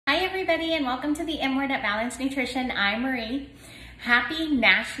everybody, and welcome to the M Word at Balanced Nutrition. I'm Marie. Happy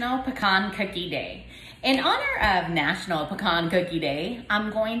National Pecan Cookie Day. In honor of National Pecan Cookie Day, I'm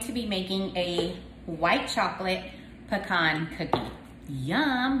going to be making a white chocolate pecan cookie.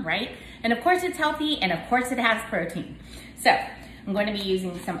 Yum, right? And of course it's healthy, and of course it has protein. So I'm going to be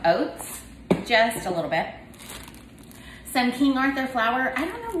using some oats, just a little bit. Some King Arthur flour. I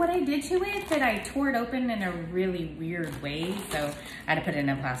don't know what I did to it, but I tore it open in a really weird way, so I had to put it in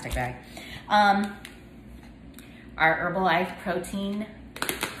a plastic bag. Our Herbalife protein,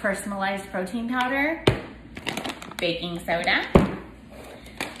 personalized protein powder, baking soda,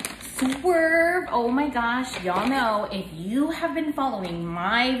 Swerve. Oh my gosh, y'all know, if you have been following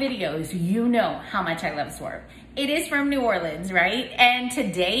my videos, you know how much I love Swerve. It is from New Orleans, right? And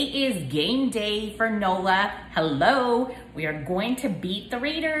today is game day for NOLA. Hello, we are going to beat the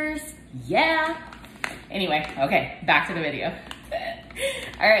Raiders. Yeah. Anyway, okay, back to the video.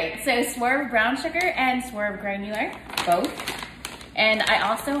 All right, so Swerve Brown Sugar and Swerve Granular, both. And I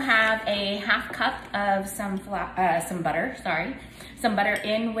also have a half cup of some butter, some butter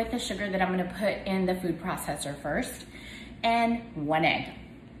in with the sugar that I'm gonna put in the food processor first, and 1 egg.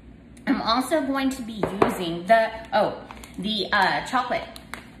 I'm also going to be using the chocolate.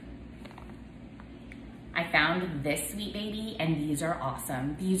 I found this Sweet Baby, and these are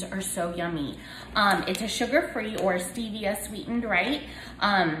awesome. These are so yummy. It's a sugar-free or stevia sweetened, right?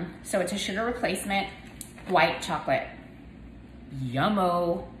 So it's a sugar replacement, white chocolate.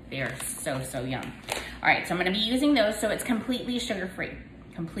 Yummo. They are so, so yum. All right, so I'm gonna be using those, so it's completely sugar-free,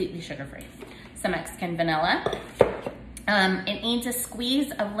 Some Mexican vanilla. It needs a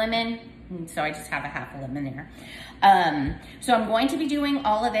squeeze of lemon, so I just have a half a lemon there. So I'm going to be doing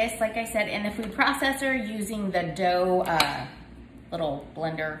all of this, like I said, in the food processor using the dough little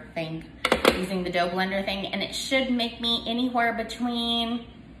blender thing, and it should make me anywhere between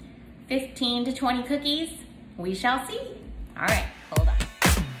 15 to 20 cookies. We shall see. All right, hold on.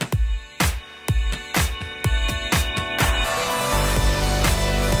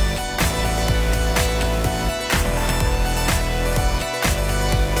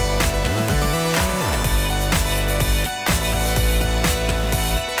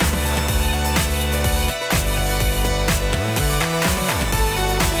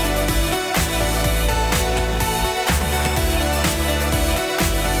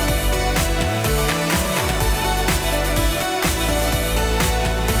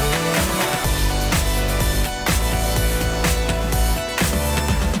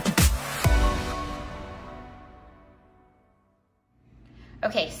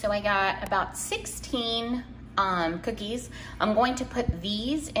 Okay, so I got about 16 cookies. I'm going to put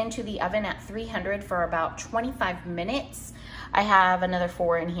these into the oven at 300 for about 25 minutes. I have another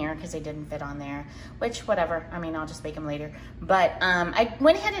 4 in here because they didn't fit on there, which whatever. I mean, I'll just bake them later. But I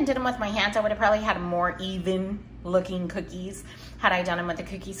went ahead and did them with my hands. I would have probably had more even looking cookies had I done them with a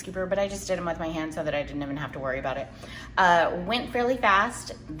cookie scooper, but I just did them with my hands so that I didn't even have to worry about it. Went fairly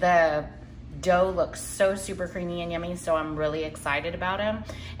fast. The dough looks so super creamy and yummy, so I'm really excited about them,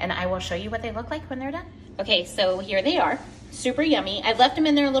 and I will show you what they look like when they're done. Okay, so here they are, super yummy. I left them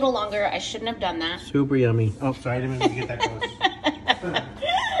in there a little longer. I shouldn't have done that. Super yummy. Oh, sorry, I didn't mean to get that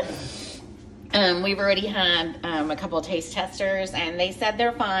close. We've already had a couple of taste testers, and they said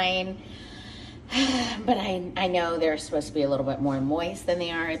they're fine, but I know they're supposed to be a little bit more moist than they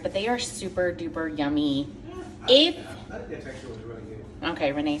are, but they are super duper yummy. I think the texture was really good.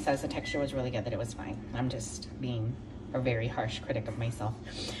 Okay, Renee says the texture was really good, that it was fine. I'm just being a very harsh critic of myself.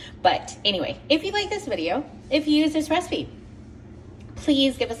 But anyway, if you like this video, if you use this recipe,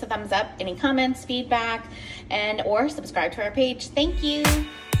 please give us a thumbs up, any comments, feedback, and or subscribe to our page. Thank you.